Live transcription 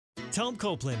Tom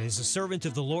Copland is a servant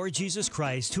of the Lord Jesus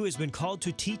Christ who has been called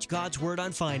to teach God's Word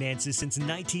on finances since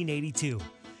 1982.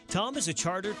 Tom is a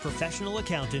chartered professional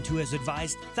accountant who has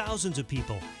advised thousands of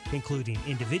people, including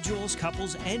individuals,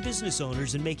 couples, and business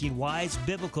owners in making wise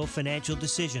biblical financial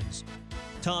decisions.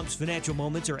 Tom's financial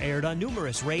moments are aired on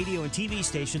numerous radio and TV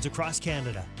stations across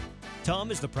Canada.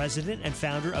 Tom is the president and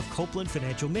founder of Copland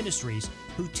Financial Ministries,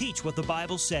 who teach what the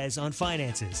Bible says on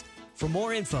finances. For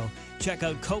more info, check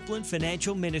out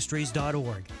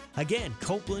CoplandFinancialMinistries.org. Again,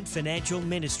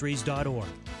 CoplandFinancialMinistries.org.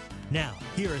 Now,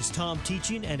 here is Tom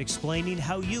teaching and explaining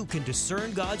how you can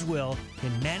discern God's will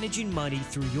in managing money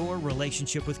through your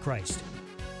relationship with Christ.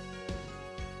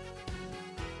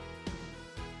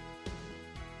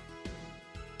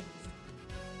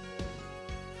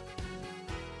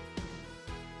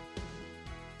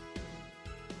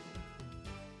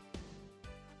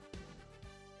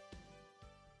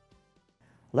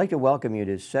 I'd like to welcome you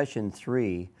to Session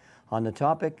 3 on the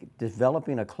topic,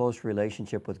 Developing a Close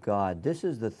Relationship with God. This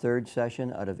is the third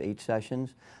session out of 8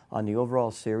 sessions on the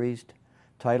overall series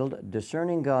titled,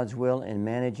 Discerning God's Will in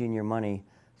Managing Your Money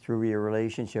Through Your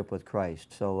Relationship with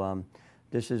Christ. So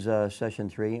this is Session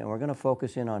 3, and we're going to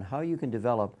focus in on how you can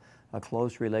develop a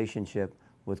close relationship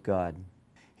with God.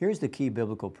 Here's the key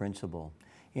biblical principle.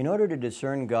 In order to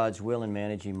discern God's will in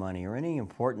managing money or any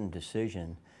important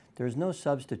decision, there is no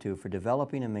substitute for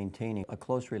developing and maintaining a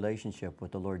close relationship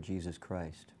with the Lord Jesus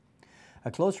Christ.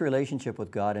 A close relationship with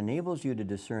God enables you to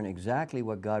discern exactly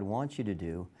what God wants you to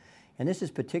do, and this is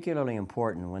particularly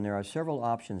important when there are several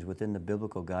options within the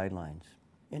biblical guidelines.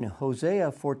 In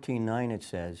Hosea 14:9 it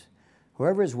says,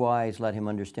 "Whoever is wise, let him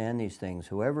understand these things.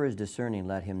 Whoever is discerning,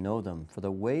 let him know them. For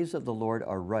the ways of the Lord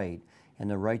are right,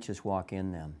 and the righteous walk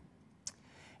in them."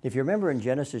 If you remember in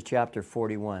Genesis chapter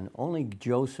 41, only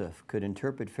Joseph could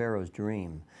interpret Pharaoh's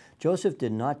dream. Joseph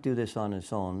did not do this on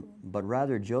his own, but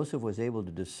rather Joseph was able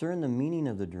to discern the meaning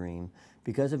of the dream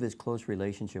because of his close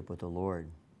relationship with the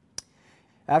Lord.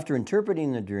 After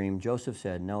interpreting the dream, Joseph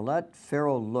said, "Now let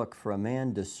Pharaoh look for a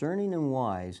man discerning and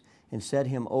wise and set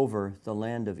him over the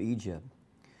land of Egypt."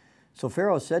 So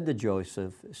Pharaoh said to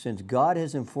Joseph, "Since God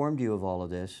has informed you of all of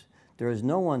this, there is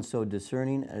no one so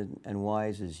discerning and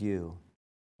wise as you."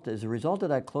 As a result of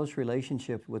that close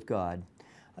relationship with God,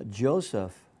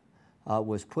 Joseph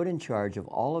was put in charge of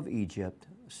all of Egypt,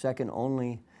 second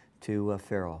only to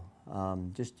Pharaoh.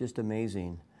 Just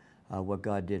amazing what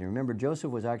God did. And remember,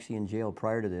 Joseph was actually in jail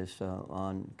prior to this,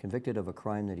 convicted of a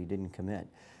crime that he didn't commit.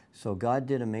 So God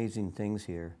did amazing things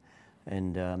here,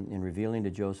 and in revealing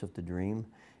to Joseph the dream.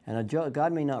 And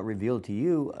God may not reveal to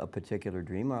you a particular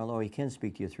dream, although He can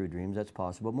speak to you through dreams. That's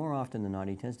possible. More often than not,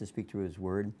 He tends to speak through His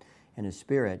Word and His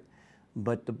Spirit.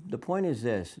 But the point is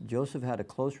this: Joseph had a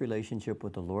close relationship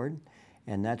with the Lord,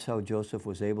 and that's how Joseph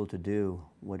was able to do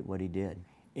what he did.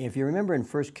 If you remember in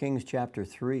 1 Kings chapter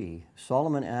 3,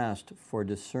 Solomon asked for a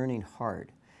discerning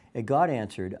heart. And God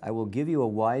answered, "I will give you a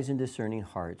wise and discerning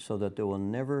heart, so that there will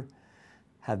never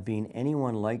have been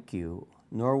anyone like you,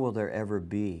 nor will there ever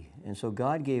be." And so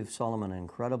God gave Solomon an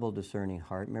incredible discerning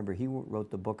heart. Remember, he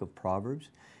wrote the book of Proverbs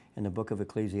and the book of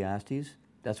Ecclesiastes.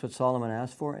 That's what Solomon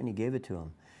asked for, and he gave it to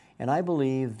him. And I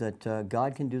believe that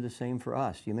God can do the same for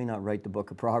us. You may not write the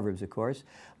book of Proverbs, of course,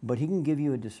 but He can give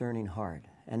you a discerning heart.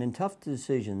 And in tough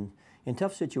situations,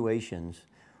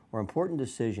 or important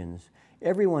decisions,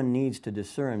 everyone needs to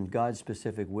discern God's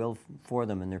specific will for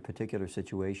them in their particular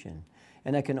situation.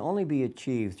 And that can only be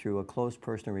achieved through a close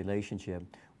personal relationship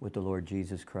with the Lord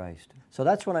Jesus Christ. So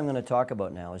that's what I'm going to talk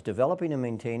about now, is developing and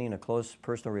maintaining a close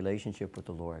personal relationship with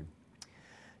the Lord.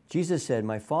 Jesus said,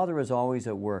 "My Father is always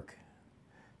at work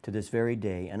to this very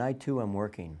day, and I too am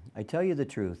working. I tell you the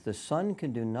truth, the Son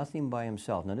can do nothing by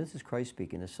Himself." Now this is Christ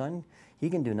speaking. The Son, He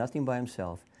can do nothing by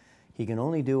Himself. He can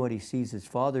only do what He sees His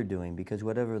Father doing, because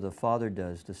whatever the Father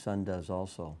does, the Son does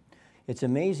also. It's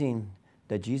amazing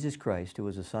that Jesus Christ, who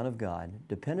was the Son of God,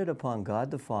 depended upon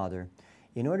God the Father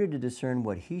in order to discern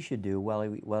what He should do while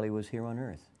he was here on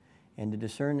earth, and to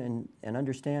discern and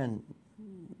understand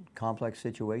complex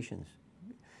situations.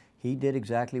 He did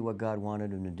exactly what God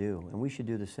wanted Him to do, and we should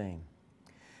do the same.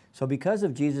 So because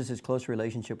of Jesus' close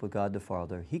relationship with God the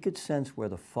Father, He could sense where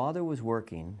the Father was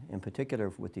working, in particular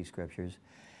with these scriptures,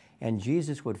 and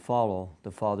Jesus would follow the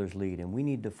Father's lead, and we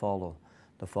need to follow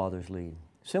the Father's lead.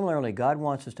 Similarly, God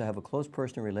wants us to have a close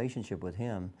personal relationship with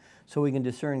Him so we can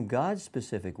discern God's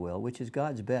specific will, which is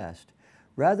God's best,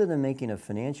 rather than making a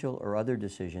financial or other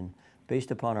decision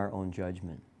based upon our own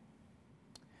judgment.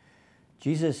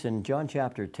 Jesus, in John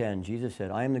chapter 10, Jesus said,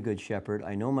 "I am the good shepherd.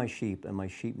 I know my sheep, and my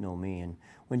sheep know me." And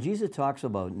when Jesus talks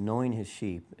about knowing His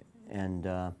sheep and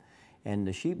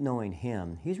the sheep knowing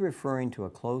Him, He's referring to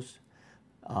a close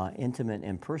intimate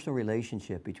and personal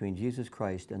relationship between Jesus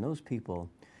Christ and those people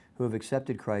who have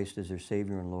accepted Christ as their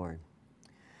Savior and Lord.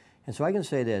 And so I can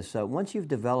say this, once you've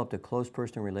developed a close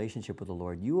personal relationship with the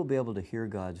Lord, you will be able to hear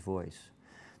God's voice.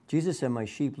 Jesus said, "My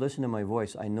sheep listen to my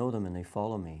voice, I know them and they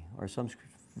follow me." Or some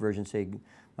versions say,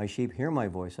 "My sheep hear my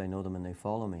voice, I know them and they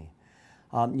follow me."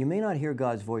 You may not hear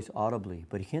God's voice audibly,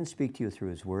 but He can speak to you through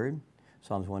His Word.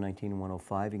 Psalms 119 and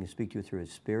 105, He can speak to you through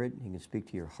His Spirit. He can speak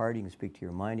to your heart. He can speak to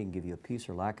your mind. He can give you a peace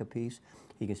or lack of peace.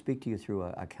 He can speak to you through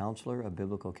a counselor, a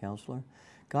biblical counselor.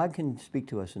 God can speak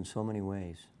to us in so many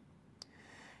ways.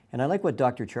 And I like what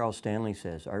Dr. Charles Stanley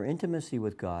says. Our intimacy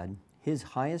with God, His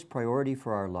highest priority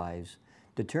for our lives,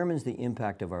 determines the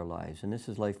impact of our lives. And this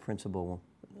is life principle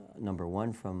number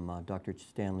 1 from Dr.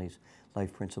 Stanley's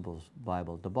Life Principles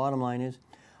Bible. The bottom line is,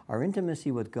 our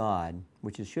intimacy with God,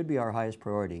 which should be our highest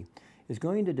priority, is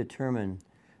going to determine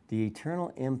the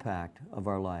eternal impact of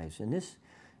our lives. And this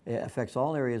affects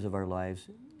all areas of our lives,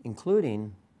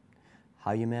 including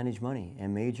how you manage money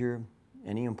and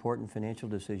any important financial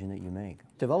decision that you make.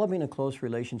 Developing a close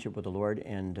relationship with the Lord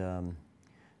and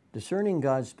discerning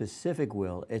God's specific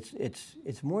will,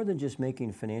 it's more than just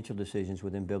making financial decisions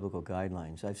within biblical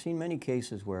guidelines. I've seen many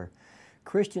cases where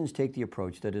Christians take the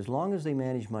approach that as long as they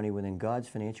manage money within God's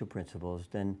financial principles,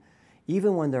 then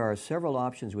even when there are several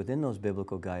options within those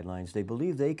biblical guidelines, they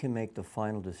believe they can make the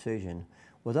final decision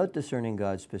without discerning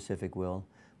God's specific will,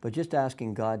 but just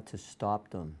asking God to stop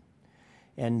them.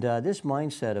 And this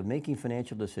mindset of making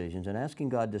financial decisions and asking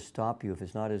God to stop you if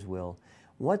it's not His will,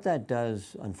 what that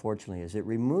does, unfortunately, is it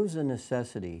removes the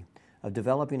necessity of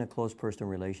developing a close personal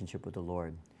relationship with the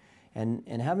Lord. And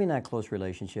having that close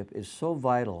relationship is so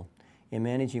vital in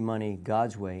managing money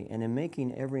God's way and in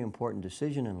making every important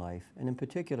decision in life, and in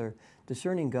particular,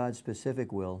 discerning God's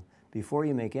specific will before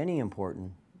you make any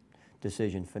important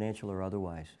decision, financial or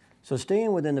otherwise. So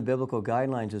staying within the biblical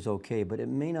guidelines is okay, but it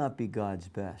may not be God's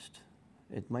best.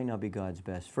 It might not be God's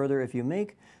best. Further, if you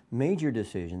make major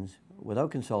decisions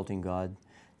without consulting God,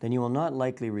 then you will not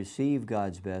likely receive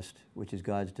God's best, which is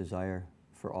God's desire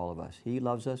for all of us. He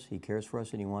loves us, He cares for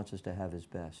us, and He wants us to have His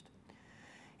best.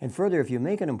 And further, if you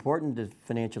make an important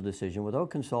financial decision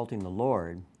without consulting the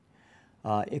Lord,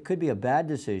 it could be a bad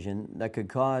decision that could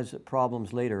cause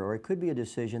problems later, or it could be a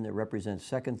decision that represents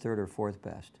second, third, or fourth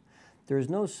best. There is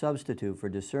no substitute for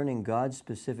discerning God's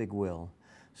specific will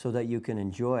so that you can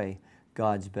enjoy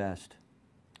God's best.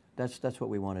 That's what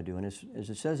we want to do. And as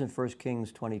it says in 1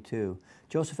 Kings 22,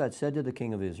 Joseph had said to the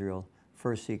king of Israel,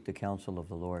 "First seek the counsel of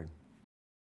the Lord."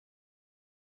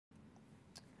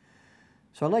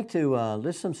 So I'd like to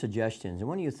list some suggestions. And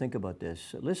when you think about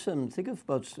this, think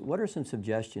about what are some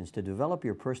suggestions to develop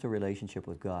your personal relationship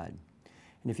with God.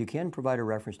 And if you can, provide a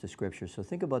reference to Scripture. So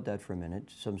think about that for a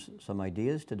minute. Some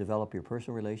ideas to develop your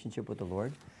personal relationship with the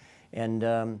Lord. And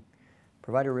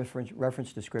provide a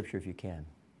reference to Scripture if you can.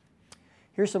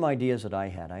 Here's some ideas that I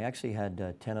had. I actually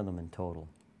had 10 of them in total.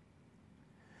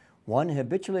 1,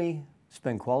 habitually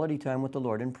spend quality time with the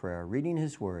Lord in prayer, reading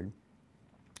His Word,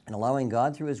 and allowing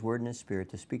God through His Word and His Spirit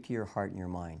to speak to your heart and your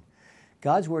mind.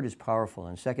 God's Word is powerful.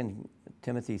 In 2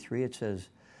 Timothy 3, it says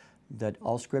that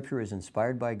all Scripture is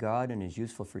inspired by God and is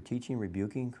useful for teaching,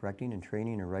 rebuking, correcting, and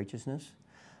training in righteousness.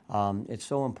 It's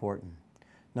so important.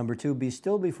 Number 2, be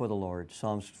still before the Lord,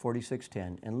 Psalms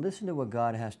 46:10, and listen to what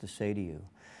God has to say to you.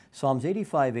 Psalms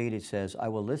 85:8, it says, "I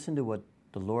will listen to what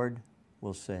the Lord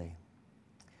will say."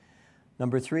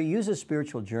 Number 3, use a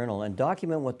spiritual journal and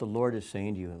document what the Lord is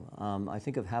saying to you. I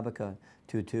think of Habakkuk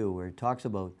 2:2, where it talks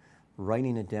about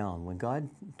writing it down. When God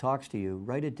talks to you,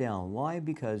 write it down. Why?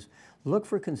 Because look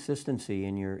for consistency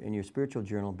in your spiritual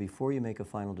journal before you make a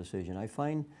final decision. I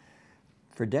find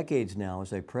for decades now,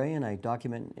 as I pray and I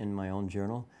document in my own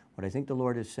journal what I think the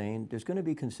Lord is saying, there's going to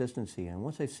be consistency. And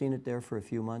once I've seen it there for a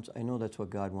few months, I know that's what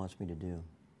God wants me to do.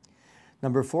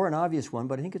 Number 4, an obvious one,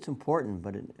 but I think it's important,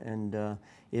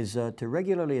 is to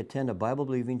regularly attend a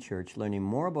Bible-believing church, learning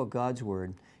more about God's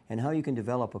Word and how you can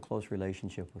develop a close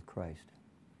relationship with Christ.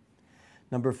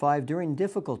 Number 5, during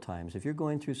difficult times, if you're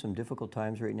going through some difficult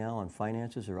times right now on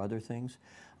finances or other things,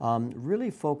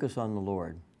 really focus on the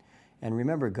Lord. And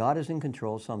remember, God is in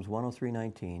control, Psalms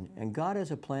 103:19, and God has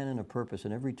a plan and a purpose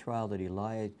in every trial that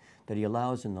He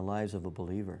allows in the lives of a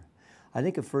believer. I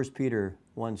think of 1 Peter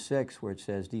 1:6, where it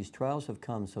says, "These trials have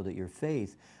come so that your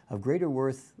faith, of greater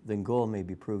worth than gold, may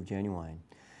be proved genuine."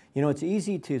 You know, it's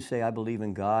easy to say, I believe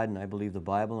in God and I believe the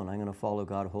Bible and I'm going to follow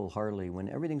God wholeheartedly when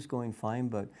everything's going fine,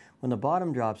 but when the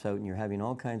bottom drops out and you're having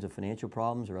all kinds of financial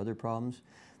problems or other problems,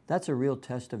 that's a real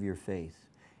test of your faith.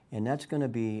 And that's going to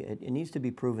be, it needs to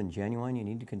be proven genuine. You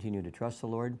need to continue to trust the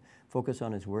Lord, focus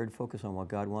on His Word, focus on what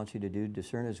God wants you to do,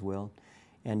 discern His will.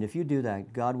 And if you do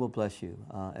that, God will bless you,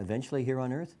 eventually here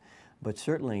on earth, but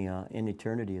certainly in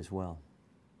eternity as well.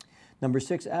 Number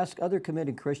 6, ask other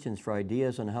committed Christians for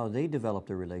ideas on how they develop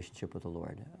their relationship with the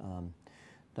Lord.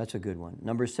 That's a good one.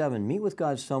 Number 7, meet with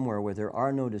God somewhere where there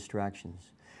are no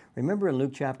distractions. Remember in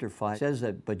Luke chapter 5, it says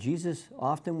that, but Jesus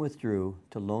often withdrew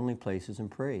to lonely places and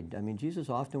prayed. I mean, Jesus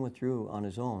often withdrew on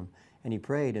his own, and he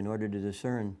prayed in order to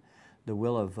discern the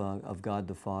will of God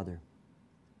the Father.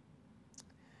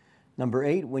 Number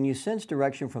 8, when you sense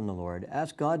direction from the Lord,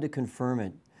 ask God to confirm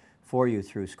it for you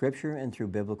through Scripture and through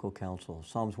biblical counsel.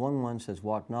 Psalms 1:1 says,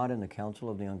 walk not in the counsel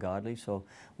of the ungodly. So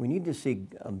we need to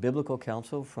seek biblical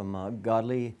counsel from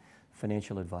godly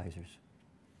financial advisors.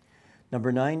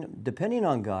 Number 9, depending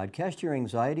on God, cast your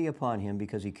anxiety upon him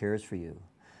because he cares for you.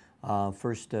 1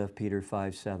 Peter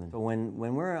 5:7. So when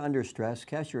we're under stress,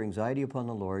 cast your anxiety upon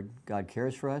the Lord. God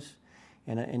cares for us.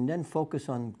 And then focus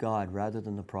on God rather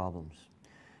than the problems.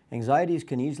 Anxieties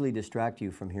can easily distract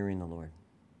you from hearing the Lord.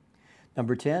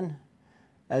 Number 10,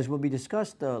 as will be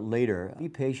discussed later, be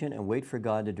patient and wait for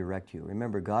God to direct you.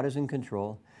 Remember, God is in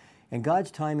control, and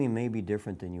God's timing may be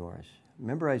different than yours.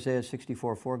 Remember Isaiah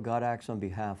 64:4, God acts on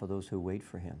behalf of those who wait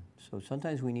for him. So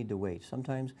sometimes we need to wait.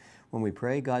 Sometimes when we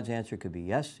pray, God's answer could be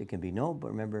yes, it can be no, but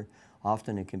remember,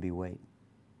 often it can be wait.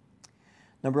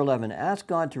 Number 11, ask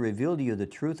God to reveal to you the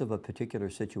truth of a particular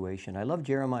situation. I love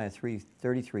Jeremiah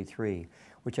 33:3,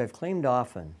 which I've claimed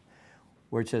often,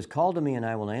 where it says, call to me and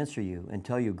I will answer you and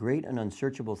tell you great and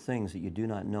unsearchable things that you do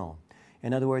not know.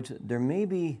 In other words, there may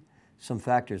be some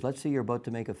factors. Let's say you're about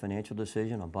to make a financial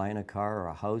decision on buying a car or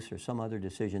a house or some other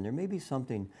decision. There may be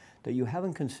something that you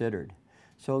haven't considered.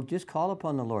 So just call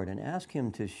upon the Lord and ask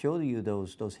him to show you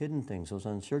those hidden things, those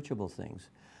unsearchable things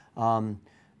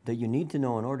that you need to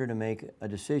know in order to make a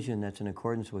decision that's in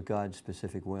accordance with God's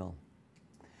specific will.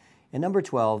 And number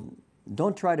 12,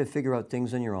 don't try to figure out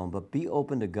things on your own, but be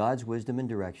open to God's wisdom and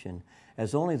direction,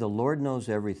 as only the Lord knows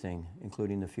everything,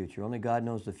 including the future. Only God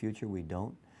knows the future, we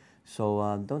don't.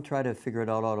 So don't try to figure it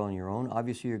out on your own.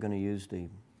 Obviously, you're going to use the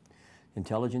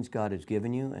intelligence God has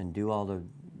given you and do all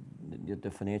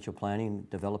the financial planning,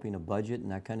 developing a budget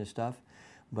and that kind of stuff.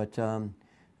 But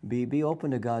be open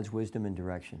to God's wisdom and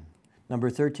direction. Number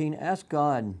 13, ask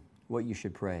God what you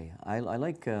should pray. I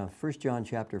like 1 John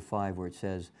chapter 5 where it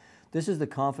says, this is the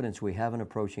confidence we have in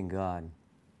approaching God,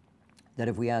 that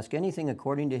if we ask anything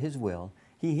according to his will,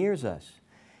 he hears us.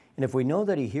 And if we know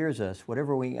that he hears us,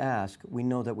 whatever we ask, we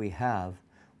know that we have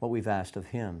what we've asked of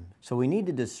him. So we need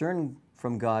to discern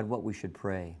from God what we should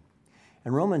pray.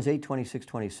 And Romans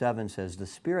 8:26-27 says, the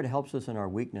Spirit helps us in our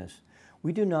weakness.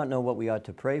 We do not know what we ought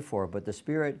to pray for, but the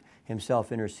Spirit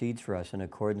himself intercedes for us in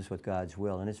accordance with God's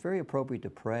will. And it's very appropriate to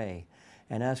pray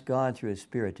and ask God through his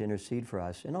Spirit to intercede for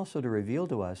us and also to reveal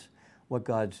to us what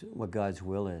God's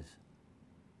will is.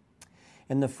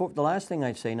 And the last thing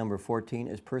I'd say, number 14,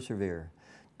 is persevere.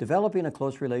 Developing a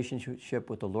close relationship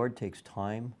with the Lord takes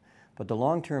time, but the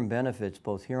long-term benefits,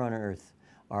 both here on earth,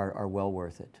 are well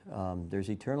worth it. There's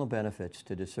eternal benefits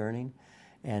to discerning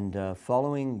and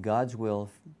following God's will,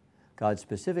 God's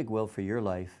specific will for your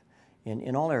life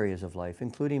in all areas of life,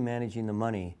 including managing the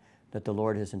money that the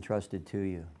Lord has entrusted to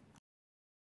you.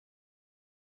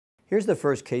 Here's the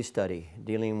first case study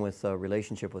dealing with a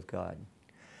relationship with God.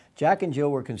 Jack and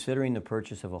Jill were considering the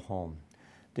purchase of a home.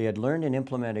 They had learned and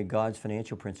implemented God's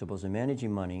financial principles in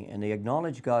managing money, and they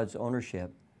acknowledged God's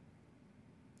ownership.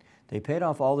 They paid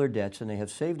off all their debts, and they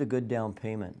have saved a good down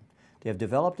payment. They have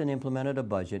developed and implemented a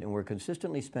budget and were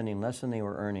consistently spending less than they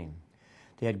were earning.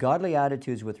 They had godly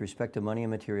attitudes with respect to money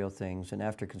and material things, and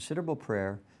after considerable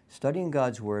prayer, studying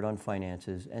God's Word on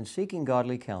finances, and seeking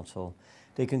godly counsel,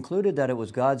 they concluded that it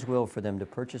was God's will for them to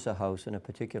purchase a house in a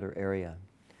particular area.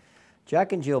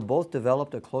 Jack and Jill both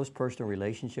developed a close personal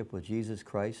relationship with Jesus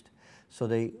Christ, so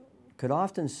they could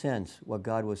often sense what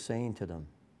God was saying to them.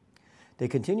 They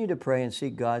continued to pray and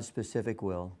seek God's specific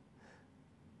will,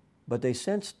 but they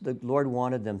sensed the Lord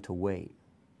wanted them to wait.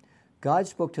 God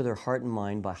spoke to their heart and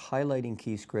mind by highlighting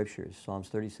key scriptures, Psalms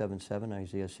 37:7,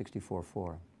 Isaiah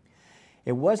 64:4.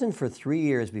 It wasn't for 3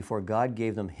 years before God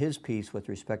gave them his peace with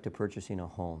respect to purchasing a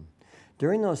home.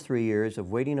 During those 3 years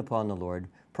of waiting upon the Lord,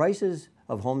 prices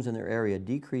of homes in their area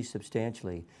decreased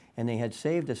substantially, and they had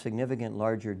saved a significant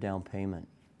larger down payment.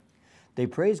 They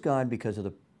praised God because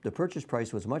of the purchase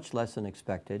price was much less than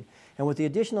expected, and with the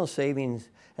additional savings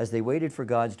as they waited for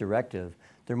God's directive,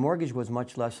 their mortgage was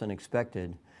much less than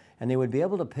expected, and they would be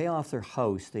able to pay off their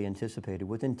house they anticipated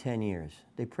within 10 years.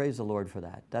 They praised the Lord for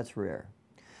that. That's rare.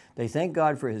 They thank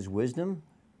God for his wisdom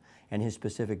and his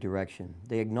specific direction.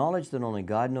 They acknowledge that only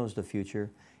God knows the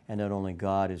future and that only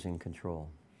God is in control.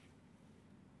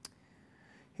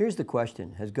 Here's the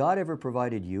question. Has God ever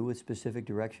provided you with specific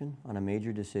direction on a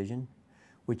major decision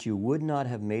which you would not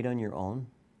have made on your own,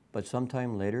 but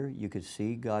sometime later you could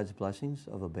see God's blessings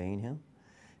of obeying Him?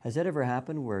 Has that ever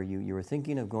happened where you were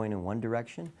thinking of going in one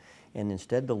direction and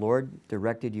instead the Lord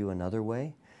directed you another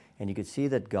way and you could see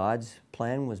that God's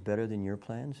plan was better than your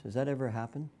plans? Has that ever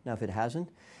happened? Now, if it hasn't,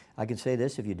 I can say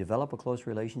this: if you develop a close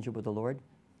relationship with the Lord,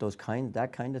 that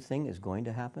kind of thing is going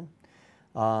to happen.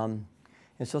 And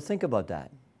so think about that.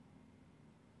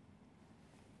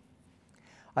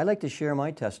 I'd like to share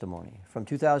my testimony. From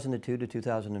 2002 to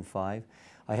 2005,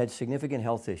 I had significant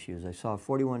health issues. I saw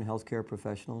 41 healthcare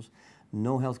professionals.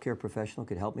 No healthcare professional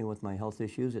could help me with my health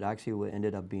issues. It actually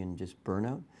ended up being just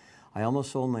burnout. I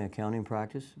almost sold my accounting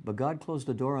practice, but God closed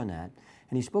the door on that,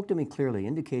 and He spoke to me clearly,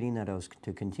 indicating that I was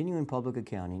to continue in public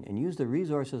accounting and use the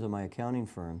resources of my accounting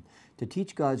firm to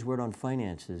teach God's Word on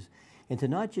finances, and to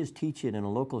not just teach it in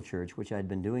a local church, which I'd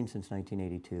been doing since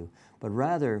 1982, but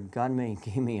rather God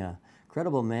gave me a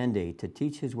credible mandate to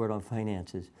teach His Word on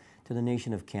finances to the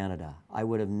nation of Canada. I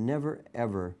would have never,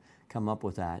 ever come up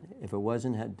with that if it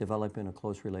wasn't developing a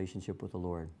close relationship with the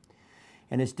Lord.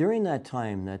 And it's during that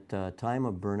time time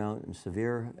of burnout and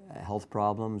severe health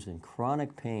problems and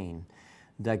chronic pain,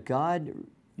 that God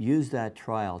used that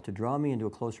trial to draw me into a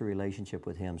closer relationship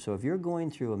with Him. So if you're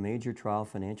going through a major trial,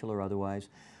 financial or otherwise,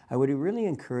 I would really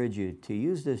encourage you to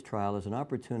use this trial as an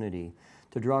opportunity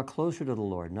to draw closer to the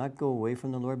Lord, not go away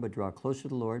from the Lord, but draw closer to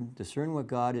the Lord, discern what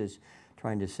God is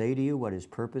trying to say to you, what His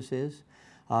purpose is.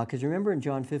 Because remember in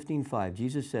John 15:5,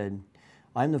 Jesus said,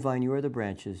 "I am the vine, you are the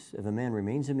branches. If a man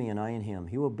remains in me and I in him,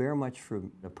 he will bear much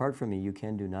fruit. Apart from me, you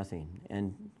can do nothing."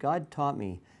 And God taught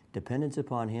me dependence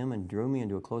upon Him and drew me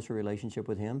into a closer relationship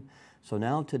with Him. So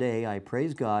now today, I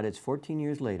praise God. It's 14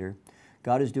 years later.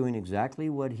 God is doing exactly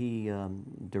what He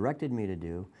directed me to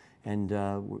do, and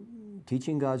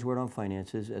teaching God's Word on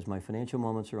finances, as my financial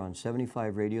moments are on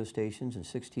 75 radio stations and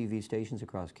 6 TV stations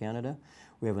across Canada.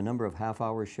 We have a number of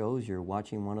half-hour shows. You're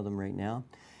watching one of them right now.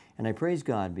 And I praise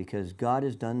God because God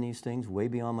has done these things way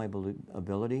beyond my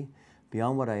ability,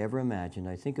 beyond what I ever imagined.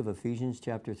 I think of Ephesians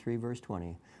chapter 3, verse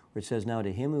 20, where it says, "Now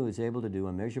to Him who is able to do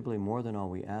immeasurably more than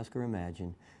all we ask or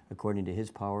imagine, according to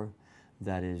His power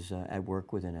that is at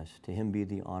work within us. To Him be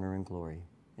the honor and glory."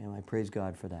 And I praise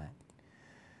God for that.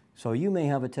 So you may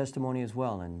have a testimony as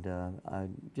well, and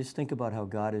just think about how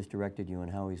God has directed you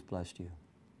and how He's blessed you.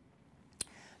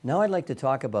 Now I'd like to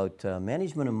talk about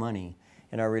management of money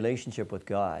and our relationship with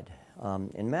God.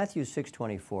 In Matthew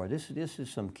 6:24, this is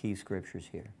some key scriptures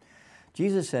here.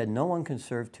 Jesus said, "No one can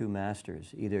serve two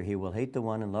masters. Either he will hate the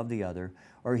one and love the other,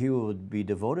 or he will be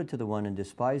devoted to the one and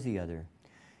despise the other.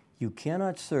 You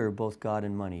cannot serve both God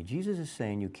and money." Jesus is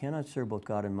saying you cannot serve both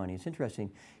God and money. It's interesting.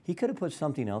 He could have put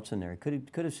something else in there. He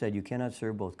could have said you cannot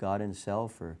serve both God and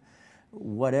self or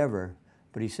whatever,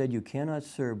 but He said you cannot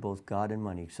serve both God and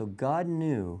money. So God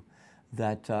knew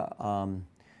that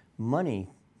money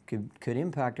could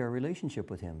impact our relationship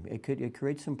with Him. It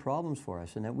creates some problems for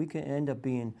us, and that we can end up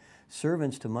being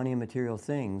servants to money and material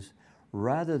things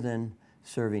rather than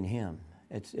serving Him.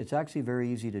 It's actually very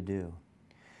easy to do.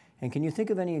 And can you think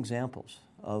of any examples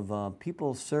of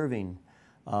people serving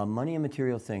money and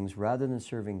material things rather than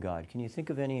serving God? Can you think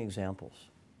of any examples?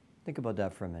 Think about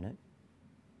that for a minute.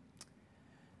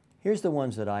 Here's the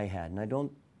ones that I had, and I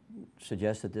don't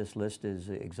suggest that this list is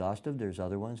exhaustive. There's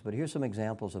other ones, but here's some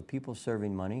examples of people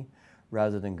serving money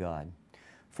rather than God.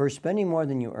 First, spending more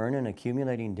than you earn and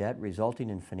accumulating debt, resulting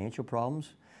in financial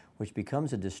problems, which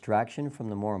becomes a distraction from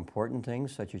the more important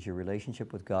things, such as your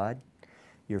relationship with God,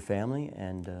 your family,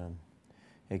 and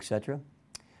etc.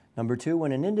 Number two,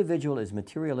 when an individual is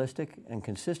materialistic and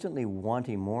consistently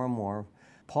wanting more and more,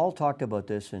 Paul talked about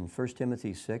this in 1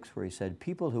 Timothy 6, where he said,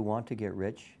 "People who want to get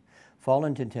rich fall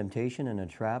into temptation and a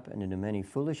trap and into many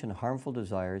foolish and harmful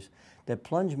desires that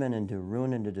plunge men into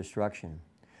ruin and to destruction.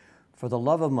 For the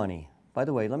love of money." By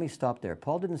the way, let me stop there.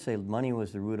 Paul didn't say money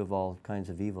was the root of all kinds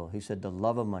of evil. He said the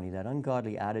love of money, that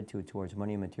ungodly attitude towards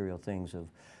money and material things of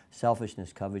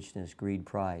selfishness, covetousness, greed,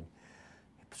 pride.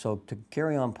 So to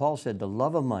carry on, Paul said the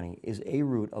love of money is a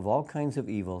root of all kinds of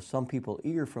evil. Some people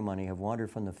eager for money have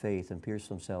wandered from the faith and pierced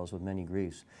themselves with many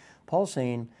griefs. Paul's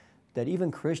saying that even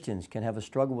Christians can have a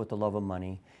struggle with the love of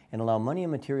money and allow money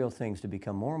and material things to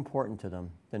become more important to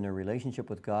them than their relationship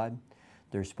with God,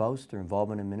 their spouse, their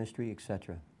involvement in ministry,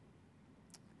 etc.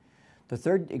 The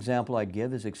third example I'd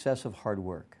give is excessive hard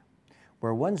work,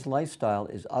 where one's lifestyle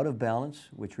is out of balance,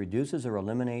 which reduces or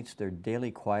eliminates their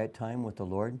daily quiet time with the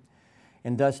Lord,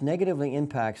 and thus negatively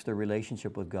impacts their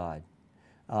relationship with God.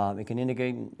 It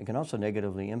can also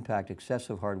negatively impact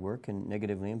excessive hard work and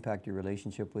negatively impact your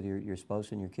relationship with your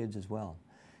spouse and your kids as well.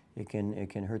 It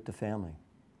can hurt the family.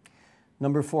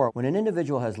 Number 4, when an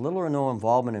individual has little or no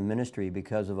involvement in ministry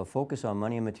because of a focus on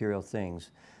money and material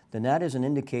things, then that is an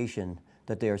indication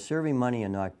that they are serving money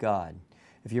and not God.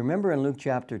 If you remember in Luke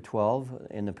chapter 12,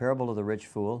 in the parable of the rich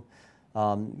fool,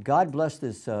 God blessed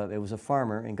this, it was a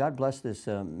farmer, and God blessed this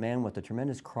man with a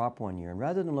tremendous crop one year. And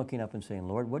rather than looking up and saying,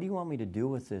 Lord, what do you want me to do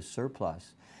with this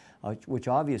surplus? Which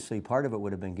obviously part of it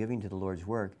would have been giving to the Lord's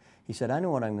work. He said, I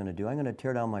know what I'm going to do. I'm going to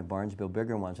tear down my barns, build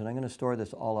bigger ones, and I'm going to store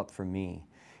this all up for me.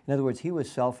 In other words, he was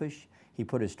selfish. He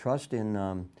put his trust in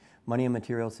money and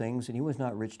material things, and he was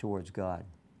not rich towards God.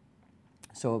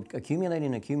 So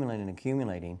accumulating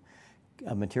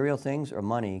material things or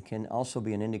money can also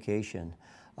be an indication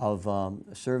of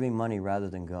serving money rather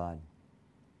than God.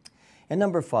 And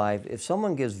number 5, if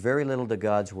someone gives very little to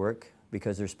God's work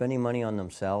because they're spending money on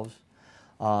themselves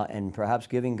and perhaps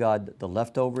giving God the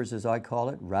leftovers, as I call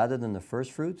it, rather than the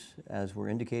first fruits, as we're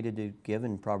indicated to give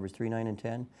in Proverbs 3, 9, and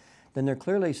 10, then they're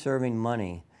clearly serving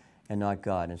money and not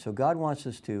God. And so God wants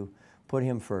us to put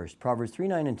Him first. Proverbs 3,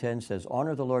 9, and 10 says,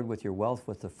 honor the Lord with your wealth,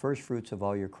 with the first fruits of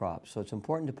all your crops. So it's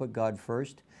important to put God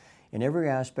first in every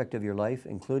aspect of your life,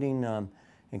 including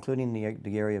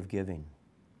the area of giving.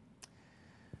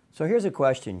 So here's a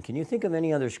question. Can you think of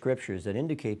any other scriptures that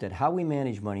indicate that how we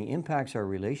manage money impacts our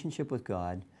relationship with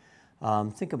God?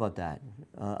 Think about that.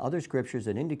 Other scriptures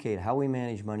that indicate how we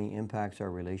manage money impacts our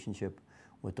relationship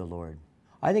with the Lord.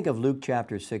 I think of Luke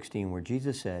chapter 16, where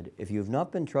Jesus said, if you have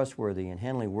not been trustworthy in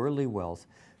handling worldly wealth,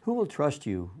 who will trust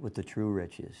you with the true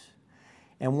riches?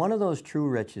 And one of those true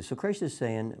riches, so Christ is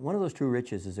saying, one of those true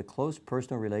riches is a close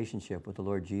personal relationship with the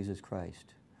Lord Jesus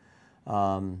Christ. As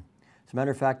a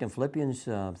matter of fact, in Philippians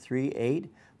 3:8,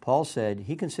 Paul said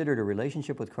he considered a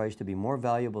relationship with Christ to be more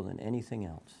valuable than anything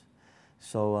else.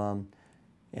 So,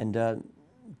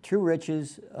 true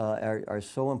riches are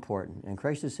so important. And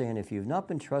Christ is saying, if you've not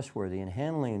been trustworthy in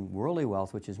handling worldly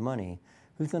wealth, which is money,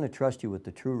 who's going to trust you with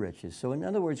the true riches? So in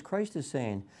other words, Christ is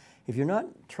saying, if you're not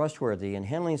trustworthy in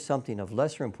handling something of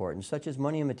lesser importance, such as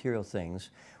money and material things,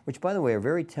 which, by the way, are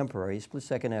very temporary, a split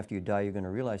second after you die, you're going to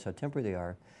realize how temporary they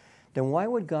are, then why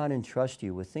would God entrust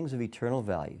you with things of eternal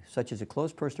value, such as a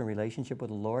close personal relationship with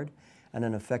the Lord and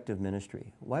an effective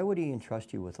ministry? Why would He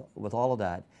entrust you with all of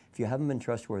that if you haven't been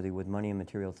trustworthy with money and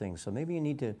material things? So maybe you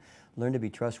need to learn to be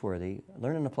trustworthy,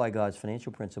 learn and apply God's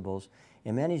financial principles,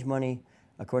 and manage money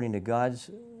according to God's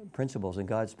principles and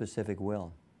God's specific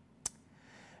will.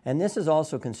 And this is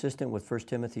also consistent with 1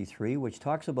 Timothy 3, which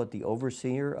talks about the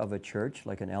overseer of a church,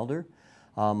 like an elder,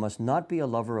 must not be a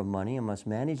lover of money and must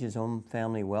manage his own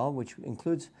family well, which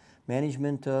includes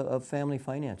management of family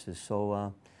finances.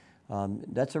 So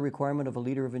that's a requirement of a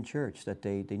leader of a church, that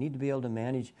they need to be able to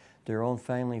manage their own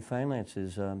family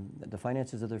finances, the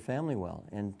finances of their family well.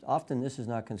 And often this is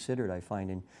not considered, I find,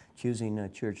 in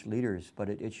choosing church leaders, but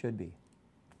it should be.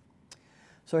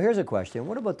 So here's a question.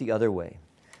 What about the other way?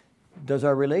 Does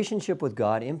our relationship with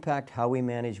God impact how we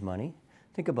manage money?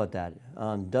 Think about that.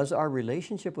 Does our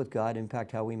relationship with God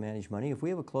impact how we manage money? If we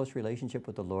have a close relationship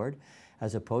with the Lord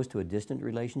as opposed to a distant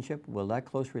relationship, will that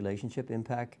close relationship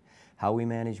impact how we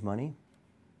manage money?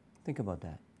 Think about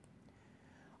that.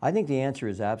 I think the answer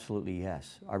is absolutely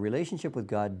yes. Our relationship with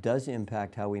God does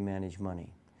impact how we manage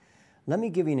money. Let me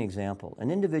give you an example.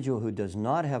 An individual who does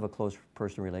not have a close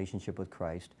personal relationship with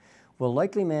Christ will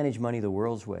likely manage money the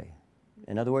world's way.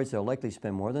 In other words, they'll likely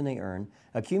spend more than they earn,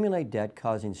 accumulate debt,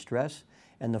 causing stress,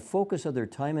 and the focus of their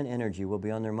time and energy will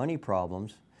be on their money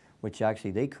problems, which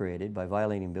actually they created by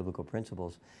violating biblical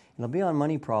principles. And it'll be on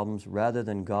money problems rather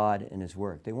than God and His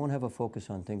work. They won't have a focus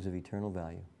on things of eternal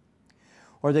value.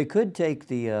 Or they could take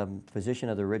the position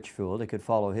of the rich fool. They could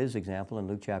follow his example in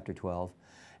Luke chapter 12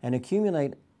 and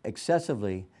accumulate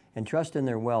excessively and trust in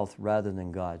their wealth rather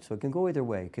than God. So it can go either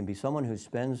way. It can be someone who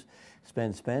spends,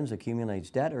 accumulates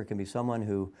debt, or it can be someone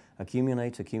who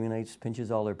accumulates,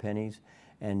 pinches all their pennies,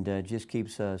 and just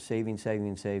keeps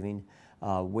saving,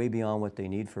 way beyond what they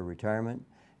need for retirement.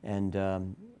 And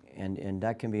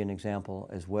that can be an example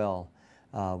as well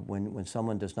when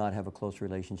someone does not have a close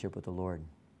relationship with the Lord.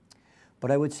 But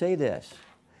I would say this,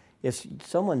 if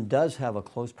someone does have a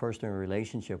close personal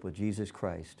relationship with Jesus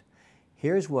Christ,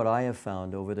 here's what I have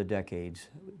found over the decades,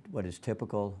 what is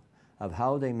typical of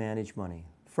how they manage money.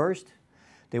 First,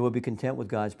 they will be content with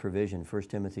God's provision. 1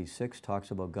 Timothy 6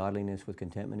 talks about godliness with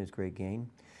contentment is great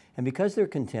gain. And because they're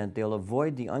content, they'll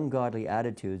avoid the ungodly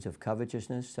attitudes of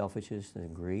covetousness, selfishness,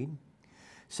 and greed.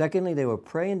 Secondly, they will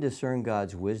pray and discern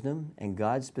God's wisdom and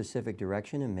God's specific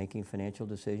direction in making financial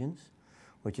decisions,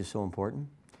 which is so important.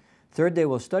 Third, they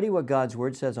will study what God's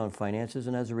Word says on finances,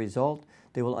 and as a result,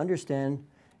 they will understand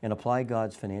and apply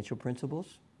God's financial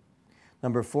principles.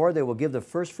 Number 4, they will give the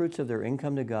first fruits of their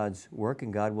income to God's work,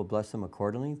 and God will bless them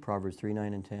accordingly, Proverbs 3,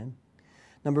 9, and 10.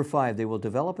 Number 5, they will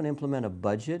develop and implement a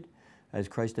budget, as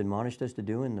Christ admonished us to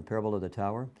do in the parable of the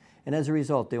tower. And as a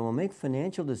result, they will make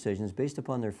financial decisions based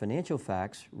upon their financial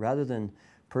facts rather than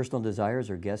personal desires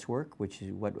or guesswork, which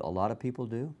is what a lot of people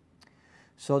do.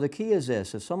 So the key is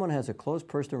this: if someone has a close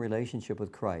personal relationship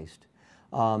with Christ,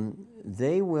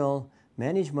 they will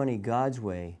manage money God's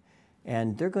way,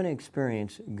 and they're going to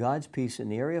experience God's peace in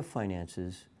the area of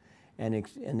finances, and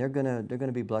they're going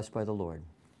to be blessed by the Lord.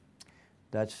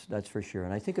 That's for sure.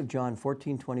 And I think of John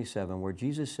 14:27, where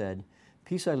Jesus said,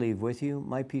 "Peace I leave with you,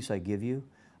 my peace I give you.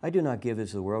 I do not give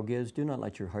as the world gives. Do not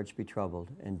let your hearts be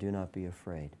troubled, and do not be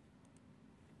afraid."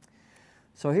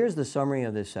 So here's the summary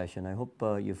of this session. I hope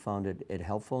you found it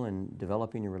helpful in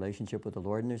developing your relationship with the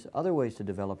Lord. And there's other ways to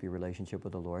develop your relationship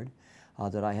with the Lord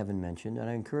that I haven't mentioned, and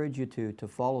I encourage you to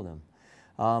follow them.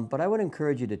 But I would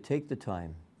encourage you to take the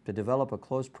time to develop a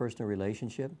close personal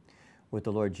relationship with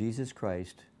the Lord Jesus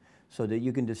Christ so that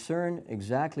you can discern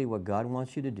exactly what God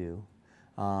wants you to do,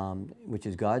 which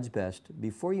is God's best,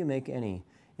 before you make any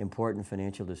important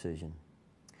financial decision.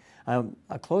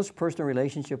 A close personal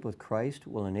relationship with Christ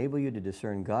will enable you to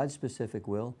discern God's specific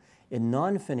will in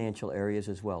non-financial areas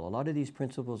as well. A lot of these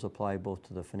principles apply both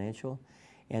to the financial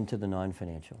and to the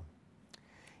non-financial.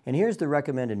 And here's the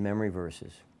recommended memory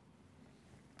verses.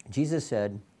 Jesus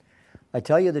said, "I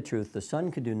tell you the truth, the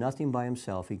Son can do nothing by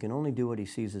himself. He can only do what he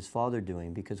sees his Father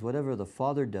doing, because whatever the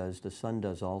Father does, the Son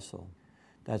does also."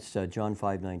 That's John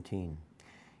 5:19.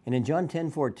 And in John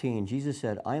 10:14, Jesus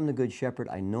said, "I am the good shepherd.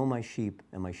 I know my sheep,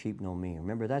 and my sheep know me."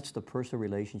 Remember, that's the personal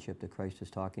relationship that Christ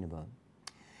is talking about.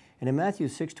 And in Matthew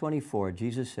 6:24,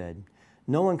 Jesus said,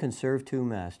 "No one can serve two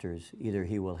masters. Either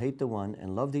he will hate the one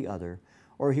and love the other,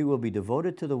 or he will be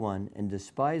devoted to the one and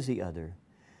despise the other.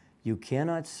 You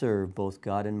cannot serve both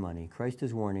God and money." Christ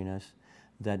is warning us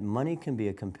that money can be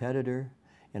a competitor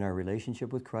in our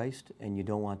relationship with Christ, and you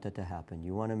don't want that to happen.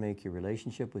 You want to make your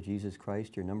relationship with Jesus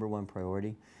Christ your number one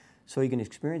priority so you can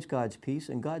experience God's peace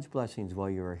and God's blessings while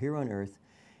you are here on earth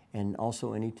and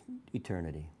also in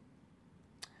eternity.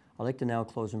 I'd like to now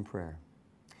close in prayer.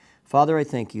 Father, I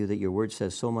thank you that your word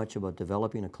says so much about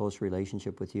developing a close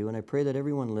relationship with you, and I pray that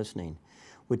everyone listening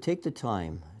would take the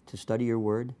time to study your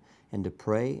word and to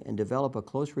pray and develop a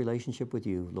close relationship with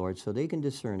you, Lord, so they can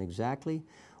discern exactly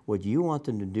what you want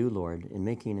them to do, Lord, in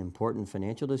making important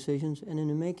financial decisions and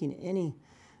in making any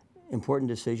important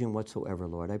decision whatsoever,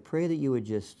 Lord. I pray that you would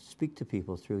just speak to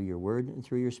people through your word and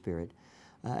through your spirit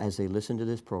as they listen to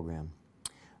this program.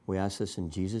 We ask this in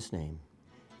Jesus' name.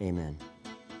 Amen.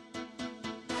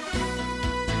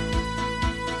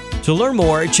 To learn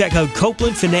more, check out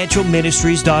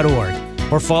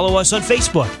CoplandFinancialMinistries.org or follow us on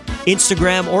Facebook,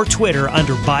 Instagram, or Twitter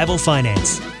under Bible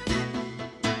Finance.